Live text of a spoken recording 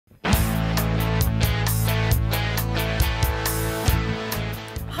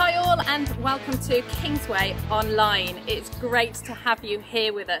and welcome to Kingsway Online. It's great to have you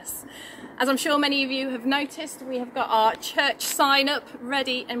here with us. As I'm sure many of you have noticed, we have got our church sign up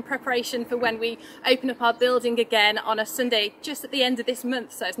ready in preparation for when we open up our building again on a Sunday just at the end of this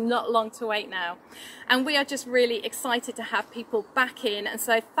month, so it's not long to wait now. And we are just really excited to have people back in, and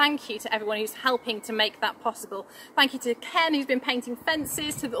so thank you to everyone who's helping to make that possible. Thank you to Ken, who's been painting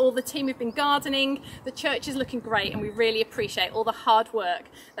fences, to all the team who've been gardening. The church is looking great, and we really appreciate all the hard work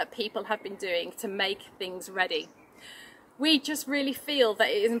that people have been doing to make things ready. We just really feel that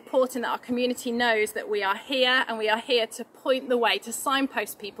it is important that our community knows that we are here, and we are here to point the way, to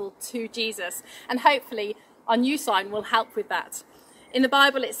signpost people to Jesus. And hopefully our new sign will help with that. In the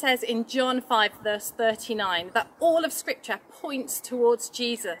Bible it says in John 5 verse 39 that all of Scripture points towards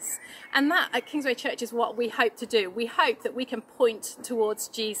Jesus. And that at Kingsway Church is what we hope to do. We hope that we can point towards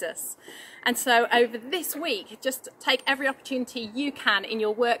Jesus. And so over this week, just take every opportunity you can in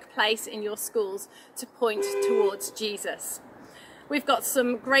your workplace, in your schools, to point towards Jesus. We've got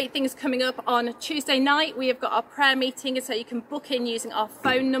some great things coming up on Tuesday night. We have got our prayer meeting, and so you can book in using our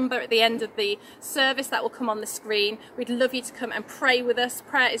phone number at the end of the service. That will come on the screen. We'd love you to come and pray with us.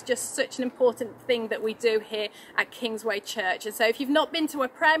 Prayer is just such an important thing that we do here at Kingsway Church. And so if you've not been to a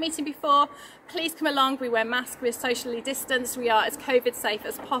prayer meeting before, please come along. We wear masks, we're socially distanced, we are as COVID safe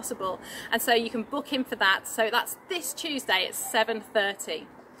as possible. And so you can book in for that. So that's this Tuesday at 7:30.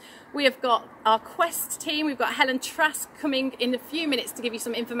 We have got our Quest team. We've got Helen Trask coming in a few minutes to give you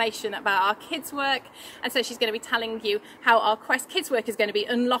some information about our kids work. And so she's going to be telling you how our Quest kids work is going to be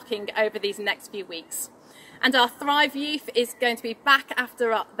unlocking over these next few weeks. And our Thrive Youth is going to be back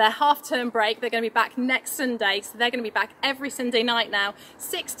after their half-term break. They're going to be back next Sunday. So they're going to be back every Sunday night now,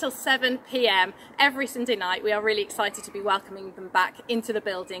 6 till 7 p.m. every Sunday night. We are really excited to be welcoming them back into the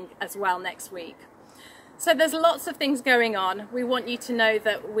building as well next week. So there's lots of things going on. We want you to know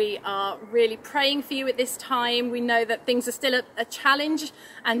that we are really praying for you at this time. We know that things are still a challenge,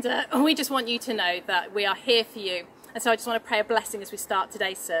 and we just want you to know that we are here for you. And so I just want to pray a blessing as we start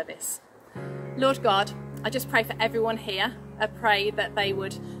today's service. Lord God, I just pray for everyone here. I pray that they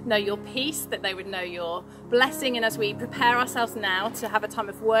would know your peace, that they would know your blessing. And as we prepare ourselves now to have a time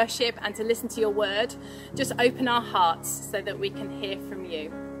of worship and to listen to your word, just open our hearts so that we can hear from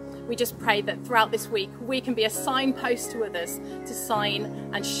you. We just pray that throughout this week we can be a signpost to others to sign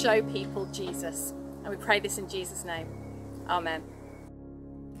and show people Jesus. And we pray this in Jesus' name. Amen.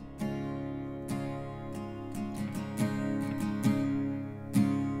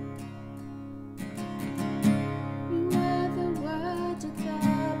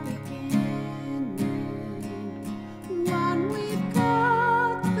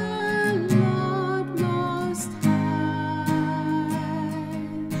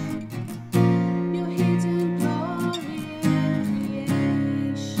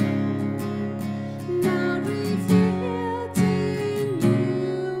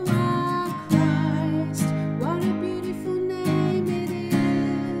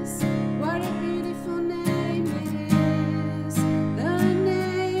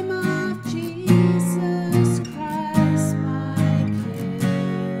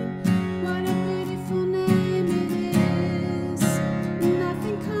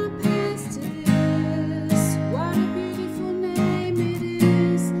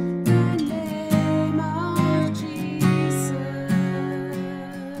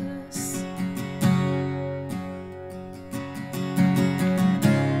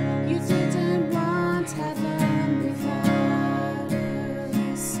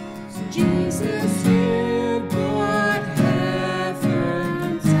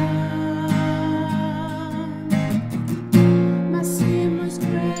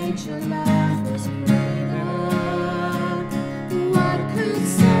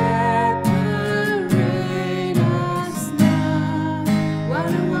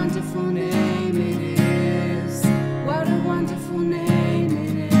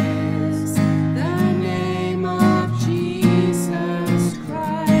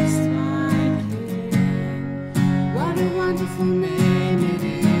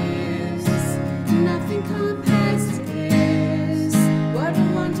 Nothing compares to this. What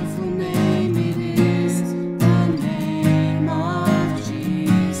a wonderful name.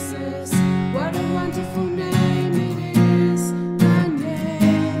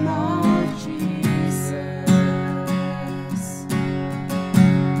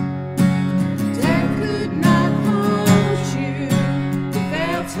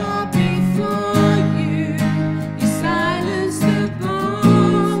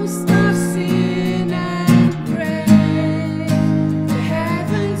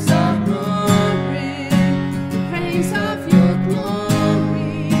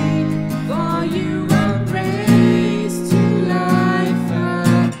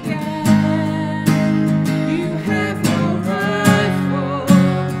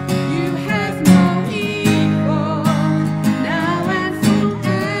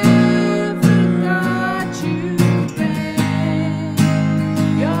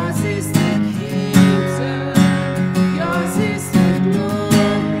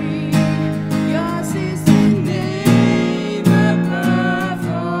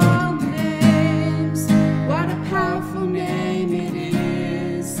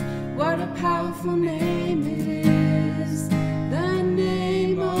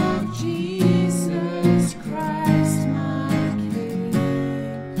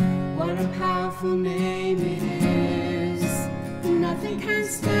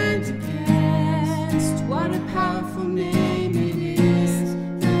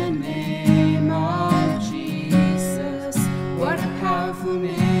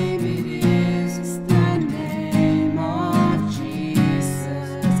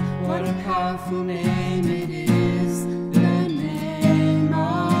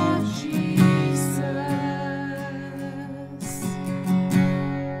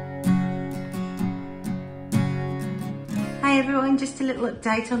 little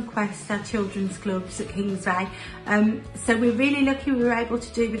update on Quest, our children's clubs at Kingsway. So we're really lucky we were able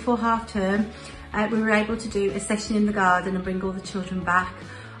to do, before half term, we were able to do a session in the garden and bring all the children back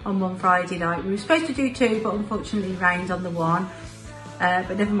on one Friday night. We were supposed to do 2, but unfortunately it rained on the one.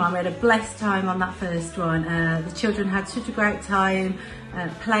 But never mind, we had a blessed time on that first one. The children had such a great time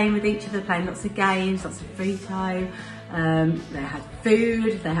playing with each other, playing lots of games, lots of free time. They had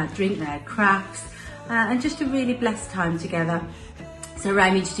food, they had drink, they had crafts, and just a really blessed time together. So we're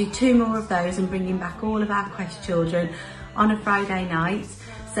aiming to do 2 more of those and bringing back all of our Quest children on a Friday night.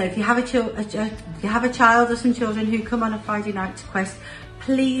 So if you have a child or some children who come on a Friday night to Quest,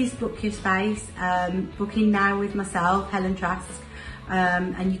 please book your space. Book in now with myself, Helen Trask,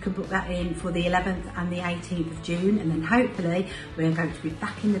 and you can book that in for the 11th and the 18th of June, and then hopefully we're going to be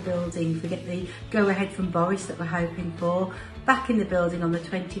back in the building, if we get the go-ahead from Boris that we're hoping for, back in the building on the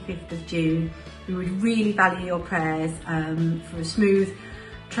 25th of June. We would really value your prayers for a smooth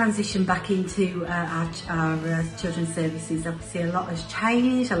transition back into our children's services. Obviously a lot has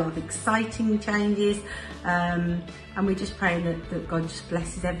changed, a lot of exciting changes, and we're just praying that God just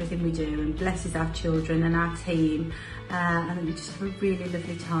blesses everything we do and blesses our children and our team, and we just have a really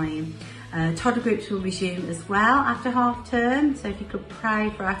lovely time. Toddler groups will resume as well after half term, so if you could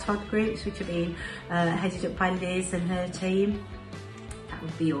pray for our toddler groups, which are being headed up by Liz and her team, that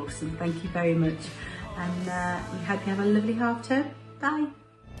would be awesome. Thank you very much, and we hope you have a lovely half term. Bye.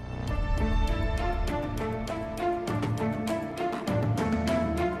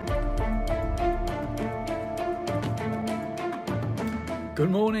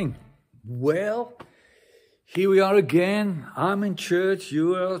 Good morning. Well, here we are again. I'm in church,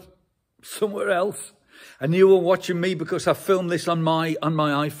 you are somewhere else, and you are watching me because I filmed this on my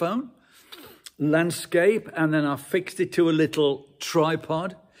iPhone landscape, and then I fixed it to a little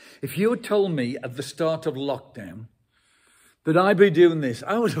tripod. If you had told me at the start of lockdown that I'd be doing this,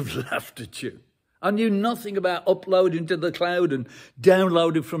 I would have laughed at you. I knew nothing about uploading to the cloud and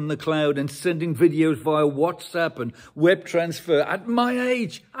downloading from the cloud and sending videos via WhatsApp and web transfer. At my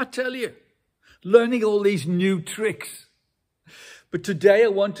age, I tell you, learning all these new tricks. But today I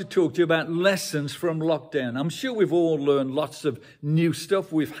want to talk to you about lessons from lockdown. I'm sure we've all learned lots of new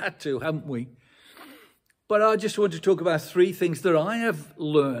stuff. We've had to, haven't we? But I just want to talk about 3 things that I have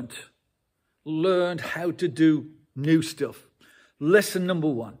learned how to do new stuff. Lesson number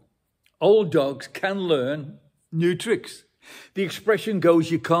 1. Old dogs can learn new tricks. The expression goes,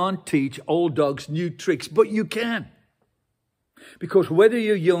 you can't teach old dogs new tricks, but you can. Because whether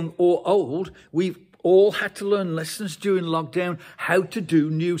you're young or old, we've all had to learn lessons during lockdown, how to do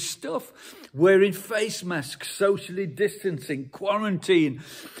new stuff. Wearing face masks, socially distancing, quarantine,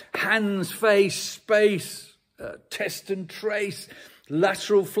 hands, face, space, test and trace,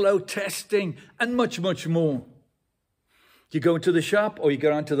 lateral flow testing, and much, much more. You go into the shop, or you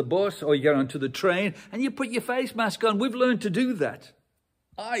go onto the bus, or you go onto the train, and you put your face mask on. We've learned to do that.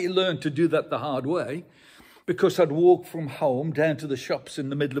 I learned to do that the hard way, because I'd walk from home down to the shops in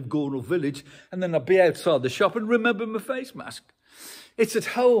the middle of Gornal Village, and then I'd be outside the shop and remember my face mask. It's at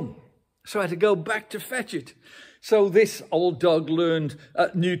home, so I had to go back to fetch it. So this old dog learned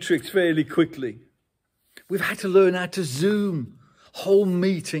new tricks fairly quickly. We've had to learn how to Zoom home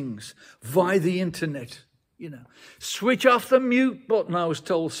meetings via the internet. You know, switch off the mute button, I was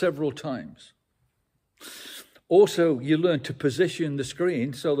told several times. Also, you learn to position the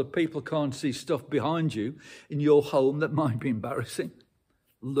screen so that people can't see stuff behind you in your home that might be embarrassing.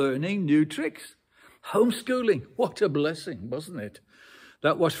 Learning new tricks. Homeschooling, what a blessing, wasn't it?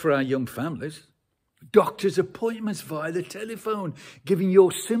 That was for our young families. Doctor's appointments via the telephone, giving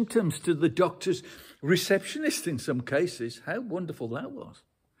your symptoms to the doctor's receptionist in some cases. How wonderful that was.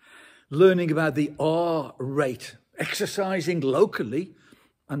 Learning about the R rate, exercising locally,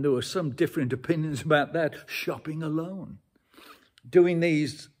 and there were some different opinions about that, shopping alone. Doing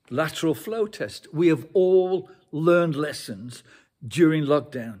these lateral flow tests. We have all learned lessons during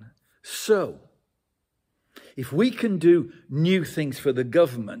lockdown. So, if we can do new things for the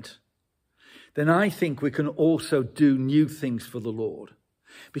government, then I think we can also do new things for the Lord.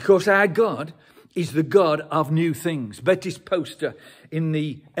 Because our God is the God of new things. Betty's poster in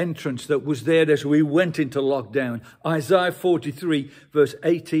the entrance that was there as we went into lockdown. Isaiah 43, verse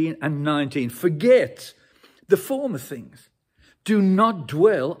 18 and 19. Forget the former things. Do not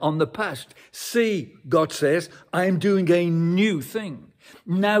dwell on the past. See, God says, I am doing a new thing.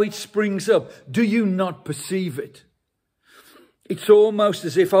 Now it springs up. Do you not perceive it? It's almost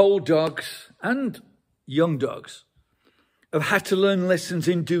as if old dogs and young dogs have had to learn lessons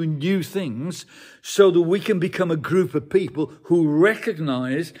in doing new things so that we can become a group of people who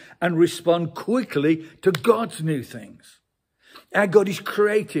recognize and respond quickly to God's new things. Our God is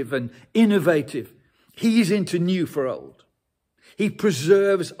creative and innovative. He is into new for old. He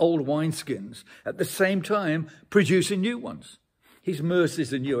preserves old wineskins, at the same time producing new ones. His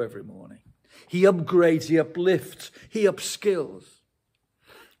mercies are new every morning. He upgrades, he uplifts, he upskills.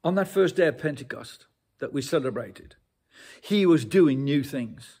 On that first day of Pentecost that we celebrated, he was doing new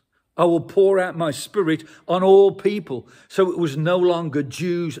things. I will pour out my Spirit on all people. So it was no longer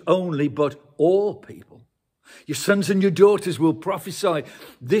Jews only, but all people. Your sons and your daughters will prophesy.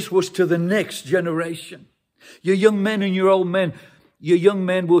 This was to the next generation. Your young men and your old men, your young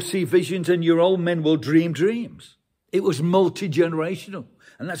men will see visions and your old men will dream dreams. It was multi-generational.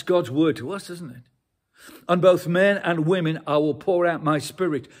 And that's God's word to us, isn't it? On both men and women, I will pour out my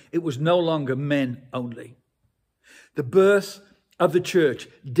Spirit. It was no longer men only. The birth of the church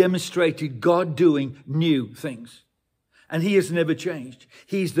demonstrated God doing new things. And he has never changed.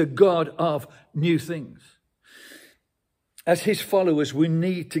 He's the God of new things. As his followers, we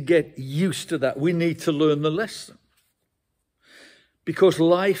need to get used to that. We need to learn the lesson. Because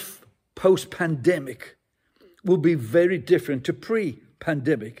life post-pandemic will be very different to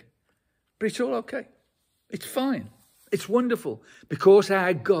pre-pandemic. But it's all okay. It's fine. It's wonderful. Because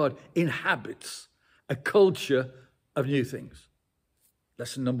our God inhabits a culture of new things.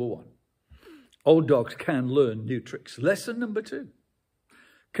 Lesson number 1. Old dogs can learn new tricks. Lesson number 2.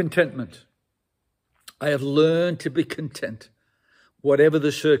 Contentment. I have learned to be content, whatever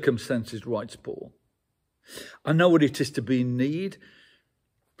the circumstances, writes Paul. I know what it is to be in need,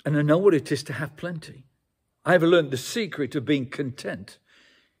 and I know what it is to have plenty. I have learned the secret of being content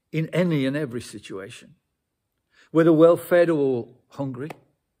in any and every situation, whether well-fed or hungry,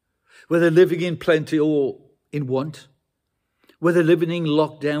 whether living in plenty or in want, whether living in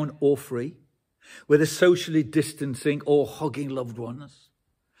lockdown or free, whether socially distancing or hugging loved ones,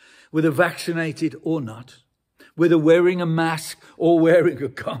 whether vaccinated or not, whether wearing a mask or wearing a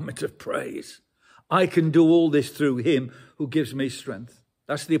garment of praise. I can do all this through him who gives me strength.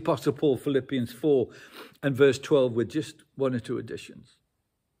 That's the Apostle Paul, Philippians 4 and verse 12, with just 1 or 2 additions.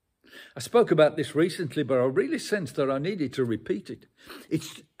 I spoke about this recently, but I really sensed that I needed to repeat it.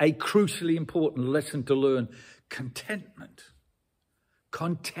 It's a crucially important lesson to learn. Contentment.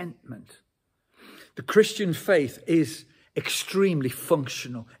 Contentment. The Christian faith is extremely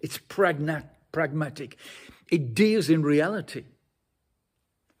functional. It's pragmatic. It deals in reality.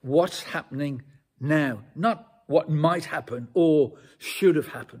 What's happening now, not what might happen or should have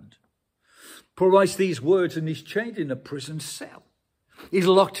happened. Paul writes these words and he's chained in a prison cell. He's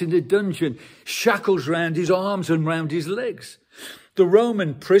locked in a dungeon, shackles round his arms and round his legs. The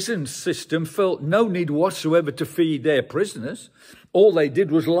Roman prison system felt no need whatsoever to feed their prisoners. All they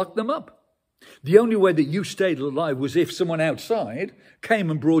did was lock them up. The only way that you stayed alive was if someone outside came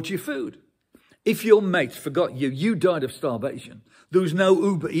and brought you food. If your mates forgot you, you died of starvation. There was no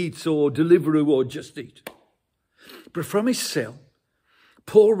Uber Eats or Deliveroo or Just Eat. But from his cell,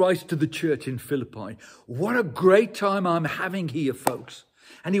 Paul writes to the church in Philippi, what a great time I'm having here, folks.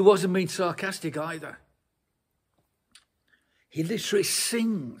 And he wasn't being sarcastic either. He literally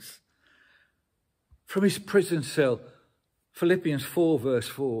sings from his prison cell. Philippians 4 verse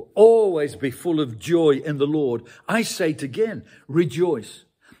 4, always be full of joy in the Lord. I say it again, rejoice.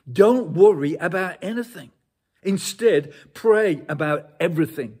 Don't worry about anything. Instead, pray about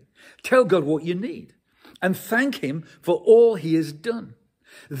everything. Tell God what you need and thank him for all he has done.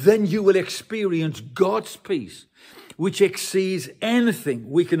 Then you will experience God's peace, which exceeds anything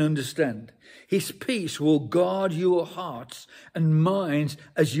we can understand. His peace will guard your hearts and minds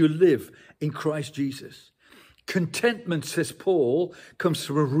as you live in Christ Jesus. Contentment, says Paul, comes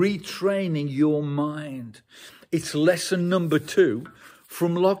from retraining your mind. It's lesson number 2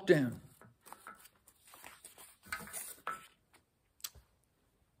 from lockdown.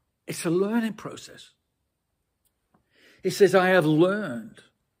 It's a learning process. He says, I have learned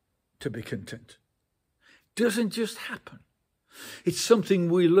to be content. Doesn't just happen. It's something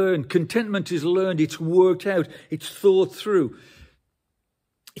we learn. Contentment is learned. It's worked out. It's thought through.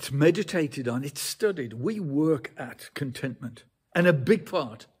 It's meditated on, it's studied. We work at contentment. And a big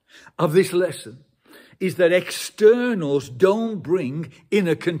part of this lesson is that externals don't bring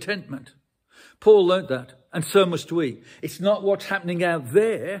inner contentment. Paul learnt that, and so must we. It's not what's happening out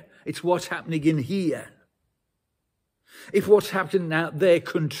there, it's what's happening in here. If what's happening out there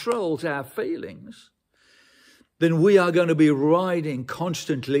controls our feelings, then we are going to be riding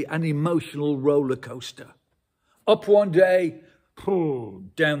constantly an emotional roller coaster. Up one day,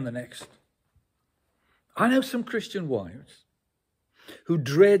 down the next. I know some Christian wives who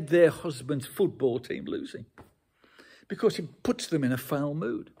dread their husband's football team losing because it puts them in a foul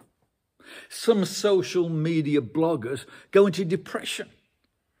mood. Some social media bloggers go into depression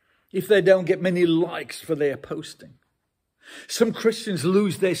if they don't get many likes for their posting. Some Christians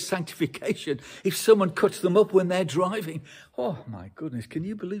lose their sanctification if someone cuts them up when they're driving. Oh my goodness, can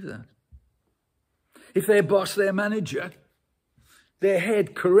you believe that? If their boss, their manager, their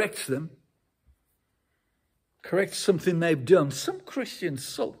head corrects them, corrects something they've done, some Christians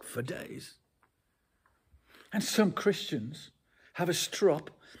sulk for days. And some Christians have a strop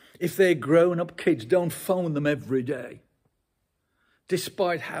if their grown-up kids don't phone them every day,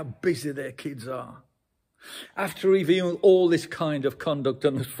 despite how busy their kids are. After reviewing all this kind of conduct,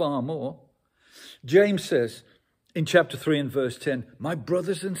 and there's far more, James says in chapter 3 and verse 10, my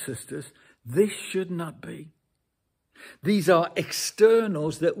brothers and sisters, this should not be. These are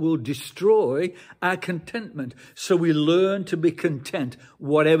externals that will destroy our contentment. So we learn to be content,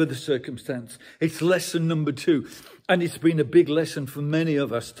 whatever the circumstance. It's lesson number 2. And it's been a big lesson for many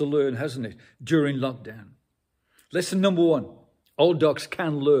of us to learn, hasn't it, during lockdown. Lesson number 1, old dogs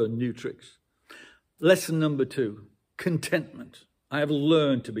can learn new tricks. Lesson number 2, contentment. I have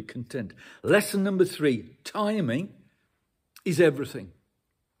learned to be content. Lesson number 3, timing is everything.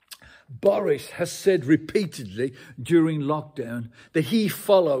 Boris has said repeatedly during lockdown that he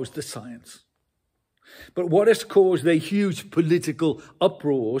follows the science. But what has caused a huge political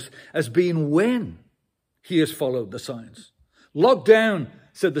uproars has been when he has followed the science. Lockdown,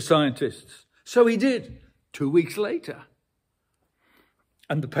 said the scientists. So he did, 2 weeks later.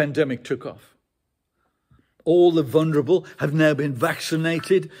 And the pandemic took off. All the vulnerable have now been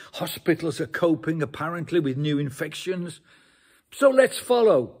vaccinated. Hospitals are coping, apparently, with new infections. So let's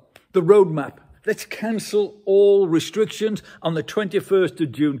follow the roadmap. Let's cancel all restrictions. On the 21st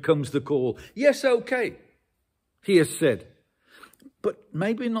of June comes the call. Yes, okay, he has said. But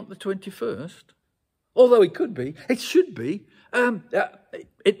maybe not the 21st. Although it could be. It should be.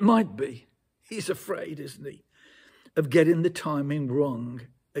 It might be. He's afraid, isn't he, of getting the timing wrong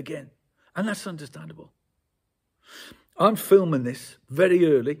again. And that's understandable. I'm filming this very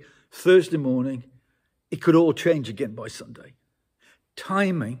early, Thursday morning. It could all change again by Sunday.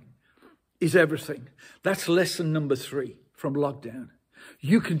 Timing is everything. That's lesson number 3 from lockdown.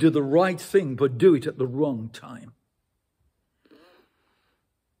 You can do the right thing, but do it at the wrong time.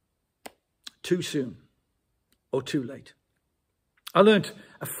 Too soon or too late. I learned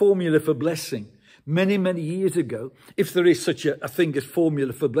a formula for blessing many, many years ago, if there is such a thing as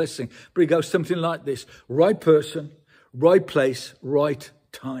formula for blessing. But it goes something like this: right person, right place, right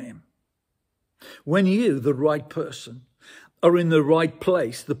time. When you, the right person, are in the right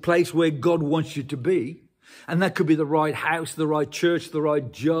place, the place where God wants you to be, and that could be the right house, the right church, the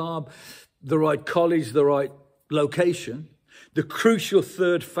right job, the right college, the right location. The crucial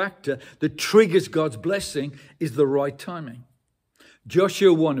third factor that triggers God's blessing is the right timing.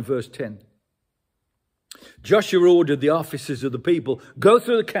 Joshua 1 verse 10. Joshua ordered the officers of the people, go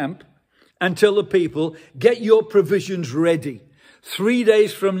through the camp and tell the people, get your provisions ready. 3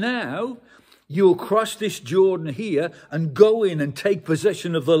 days from now, you'll cross this Jordan here and go in and take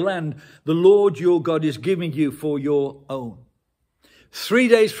possession of the land the Lord your God is giving you for your own. 3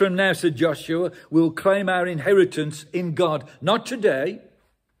 days from now, said Joshua, we'll claim our inheritance in God. Not today,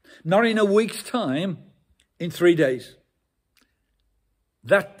 not in a week's time, in 3 days.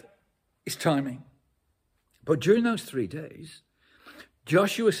 That is timing. But during those 3 days,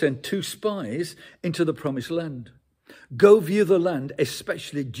 Joshua sent 2 spies into the promised land. Go view the land,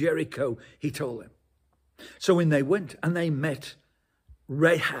 especially Jericho, he told them. So when they went and they met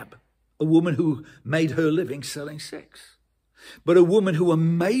Rahab, a woman who made her living selling sex, but a woman who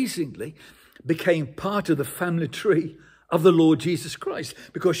amazingly became part of the family tree of the Lord Jesus Christ,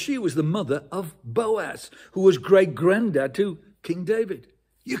 because she was the mother of Boaz, who was great-granddad to King David.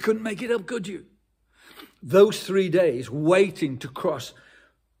 You couldn't make it up, could you? Those 3 days waiting to cross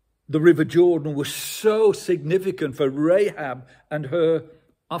the River Jordan was so significant for Rahab and her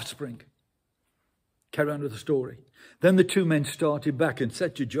offspring. Carry on with the story. Then the 2 men started back and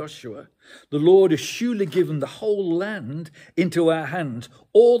said to Joshua, the Lord has surely given the whole land into our hands.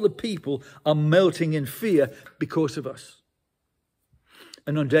 All the people are melting in fear because of us.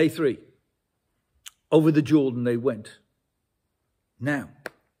 And on day 3, over the Jordan they went. Now,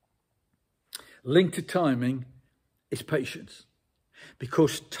 linked to timing is patience.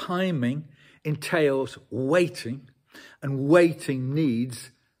 Because timing entails waiting, and waiting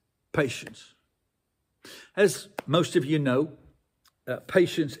needs patience. As most of you know,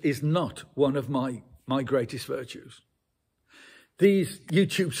 patience is not one of my greatest virtues. These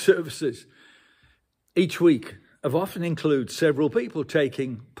YouTube services each week have often include several people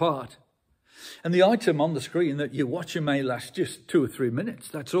taking part. And the item on the screen that you're watching may last just 2 or 3 minutes,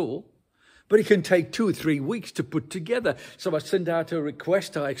 that's all. but it can take 2 or 3 weeks to put together. So I send out a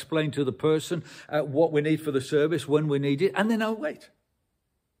request. I explain to the person what we need for the service, when we need it, and then I'll wait.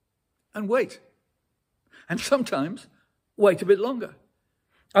 And wait. And sometimes wait a bit longer.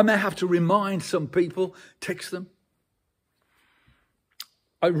 I may have to remind some people, text them.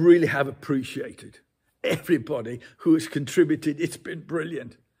 I really have appreciated everybody who has contributed. It's been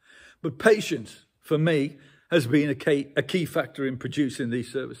brilliant. But patience, for me, has been a key factor in producing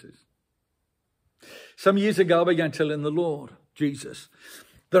these services. Some years ago, I began telling the Lord, Jesus,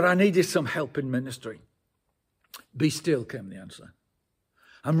 that I needed some help in ministry. Be still, came the answer.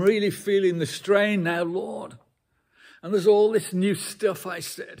 I'm really feeling the strain now, Lord. And there's all this new stuff, I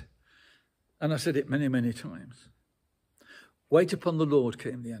said. And I said it many, many times. Wait upon the Lord,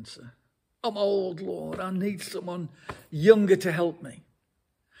 came the answer. I'm old, Lord. I need someone younger to help me.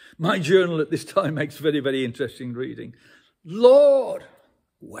 My journal at this time makes very, very interesting reading. Lord,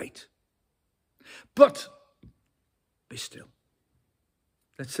 wait. But be still.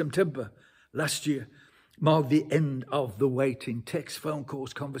 That September last year marked the end of the waiting. Text, phone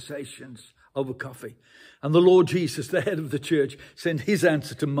calls, conversations over coffee. And the Lord Jesus, the head of the church, sent his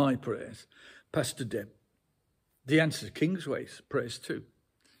answer to my prayers. Pastor Deb. The answer to Kingsway's prayers too.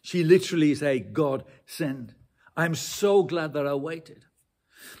 She literally is a God send. I'm so glad that I waited.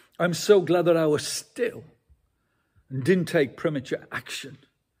 I'm so glad that I was still and didn't take premature action.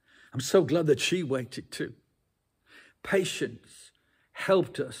 I'm so glad that she waited too. Patience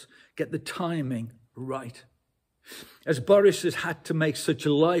helped us get the timing right. As Boris has had to make such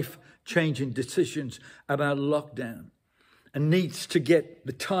life-changing decisions about lockdown and needs to get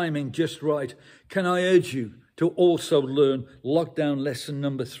the timing just right, can I urge you to also learn lockdown lesson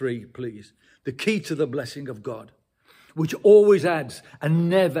number 3, please. The key to the blessing of God, which always adds and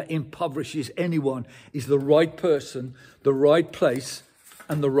never impoverishes anyone, is the right person, the right place,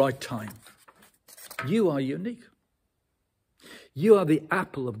 and the right time. You are unique. You are the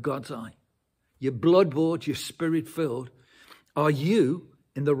apple of God's eye. You're blood-bought, you're spirit-filled. Are you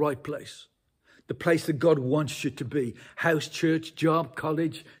in the right place? The place that God wants you to be. House, church, job,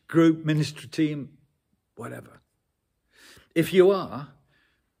 college, group, ministry team, whatever. If you are,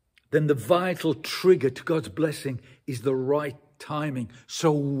 then the vital trigger to God's blessing is the right timing.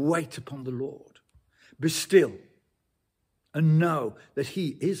 So wait upon the Lord. Be still and know that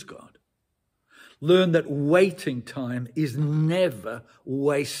he is God. Learn that waiting time is never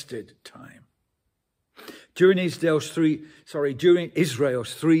wasted time. During Israel's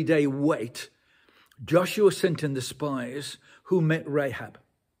 3-day wait, Joshua sent in the spies who met Rahab.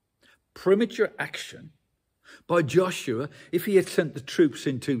 Premature action by Joshua, if he had sent the troops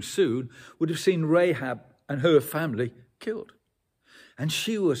in too soon, would have seen Rahab and her family killed. And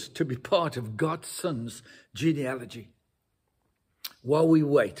she was to be part of God's son's genealogy. While we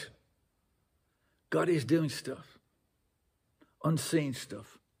wait, God is doing stuff, unseen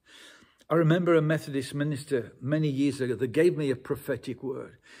stuff. I remember a Methodist minister many years ago that gave me a prophetic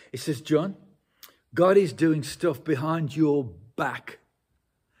word. He says, John, God is doing stuff behind your back.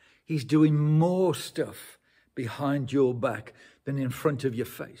 He's doing more stuff behind your back than in front of your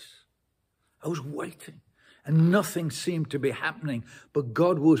face. I was waiting and nothing seemed to be happening, but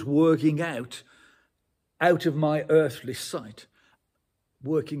God was working out of my earthly sight,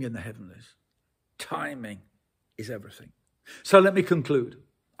 working in the heavenlies. Timing is everything. So let me conclude.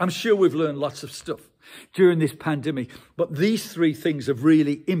 I'm sure we've learned lots of stuff during this pandemic, but these 3 things have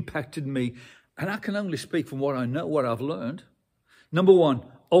really impacted me, and I can only speak from what I know, what I've learned. Number 1,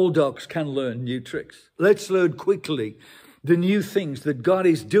 old dogs can learn new tricks. Let's learn quickly the new things that God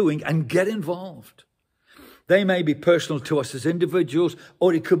is doing and get involved. They may be personal to us as individuals,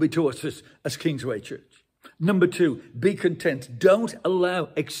 or it could be to us as Kingsway Church. Number 2, be content. Don't allow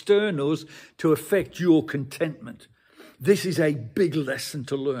externals to affect your contentment. This is a big lesson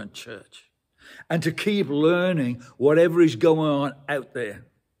to learn, church. And to keep learning whatever is going on out there.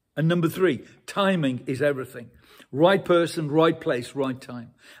 And number 3, timing is everything. Right person, right place, right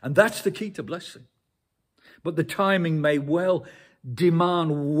time. And that's the key to blessing. But the timing may well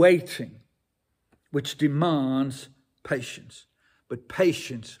demand waiting, which demands patience. But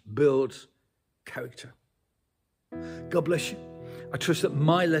patience builds character. God bless you. I trust that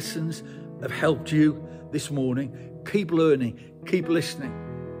my lessons have helped you this morning. Keep learning, keep listening,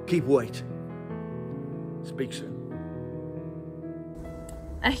 keep waiting. Speak soon.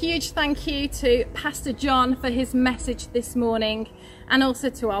 A huge thank you to Pastor John for his message this morning, and also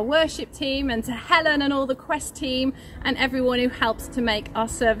to our worship team and to Helen and all the Quest team and everyone who helps to make our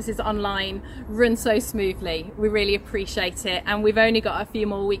services online run so smoothly. We really appreciate it, and we've only got a few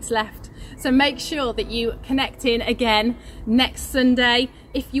more weeks left. So make sure that you connect in again next Sunday.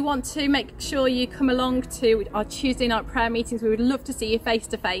 If you want to, make sure you come along to our Tuesday night prayer meetings. We would love to see you face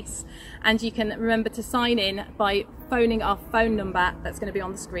to face. And you can remember to sign in by phoning our phone number that's going to be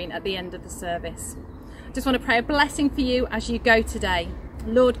on the screen at the end of the service. I just want to pray a blessing for you as you go today.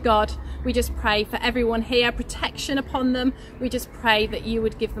 Lord God, we just pray for everyone here, protection upon them. We just pray that you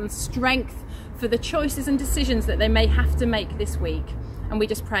would give them strength for the choices and decisions that they may have to make this week. And we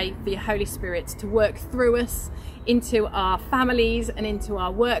just pray for your Holy Spirit to work through us into our families and into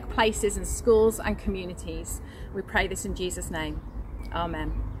our workplaces and schools and communities. We pray this in Jesus' name.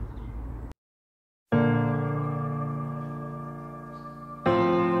 Amen.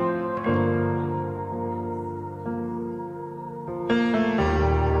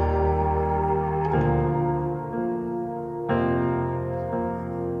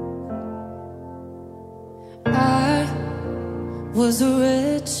 Was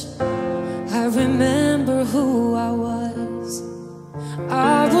rich, I remember who I was.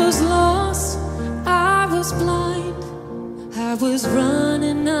 I was lost, I was blind, I was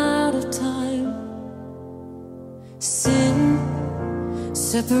running out of time. Sin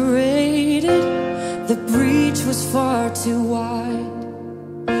separated, the breach was far too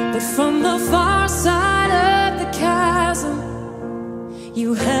wide. But from the far side of the chasm,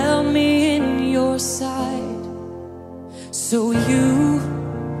 you held me in your sight. So you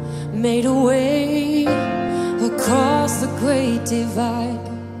made a way across the great divide,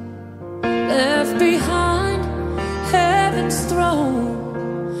 left behind heaven's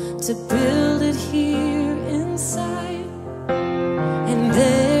throne to build it here inside. And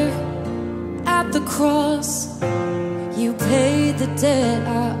there at the cross, you paid the debt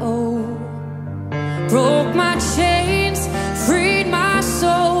I owe, broke my chains, freed my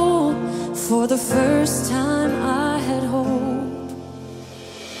soul. For the first time I had hope.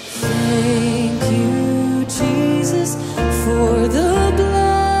 Thank you, Jesus, for the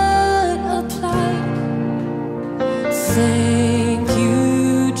blood applied. Thank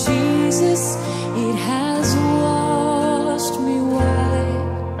you, Jesus, it has washed me white.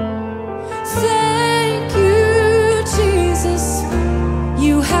 Thank you, Jesus,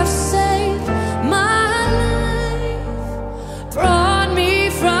 you have saved my life, brought me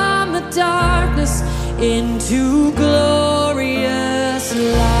from the darkness into glorious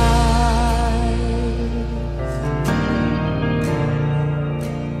light.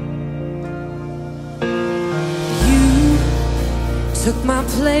 You took my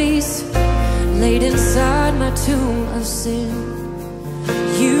place, laid inside my tomb of sin.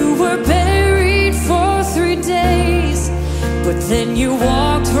 You were buried for 3 days, but then you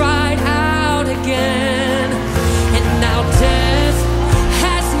walked right out again. And now death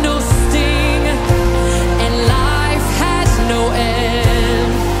has no sting, and life has no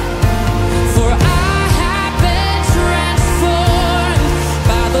end. For I have been transformed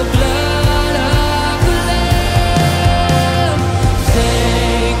by the blood of the Lamb.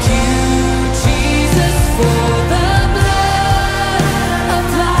 Thank you, Jesus, for the blood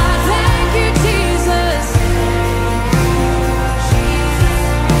applied. Thank you, Jesus.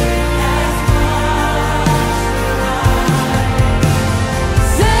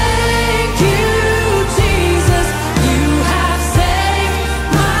 Thank you, Jesus, you have saved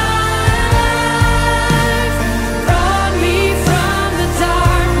my life, brought me from the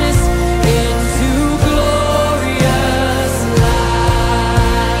darkness into glorious light.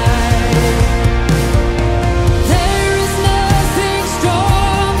 There is nothing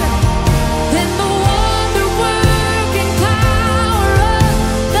stronger than the wonder-working power of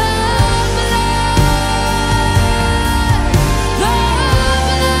the blood.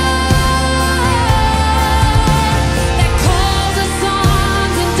 That calls us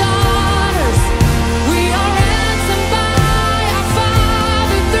sons and daughters. We are ransomed by our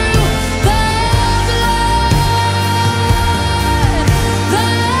Father through the blood.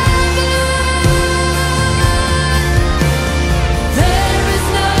 There is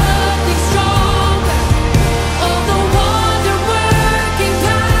nothing stronger of the wonder-working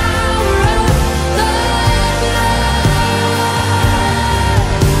power of the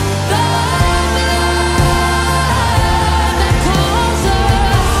that calls us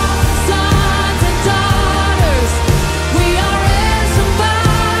sons and daughters. We are ransomed by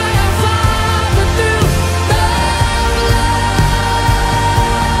our Father through the blood.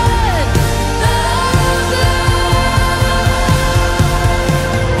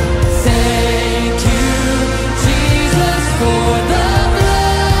 Thank you, Jesus, for the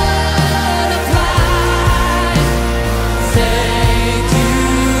blood applied. Thank you,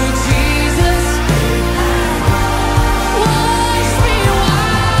 Jesus, wash me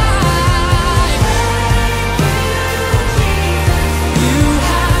white.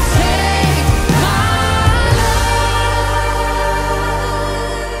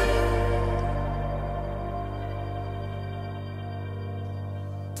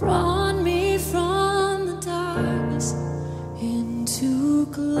 drawn me from the darkness into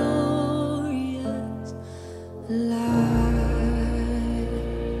glorious light.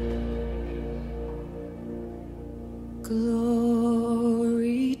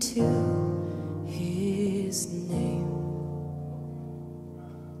 Glory to his name.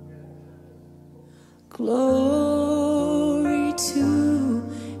 Glory to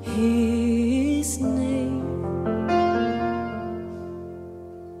his name.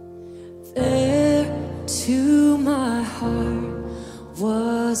 There to my heart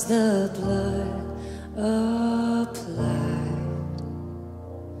was the blood applied.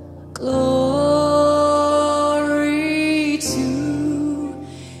 Glory